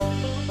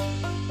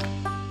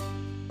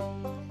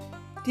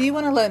Do you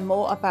want to learn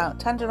more about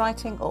tender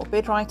writing or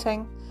bid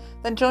writing?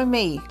 Then join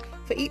me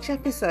for each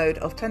episode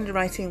of Tender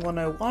Writing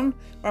 101,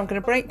 where I'm going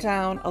to break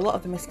down a lot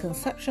of the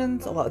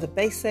misconceptions, a lot of the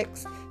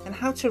basics, and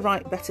how to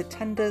write better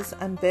tenders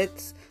and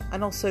bids,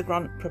 and also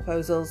grant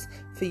proposals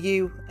for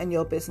you and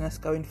your business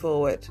going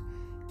forward.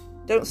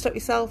 Don't stop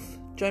yourself,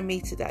 join me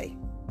today.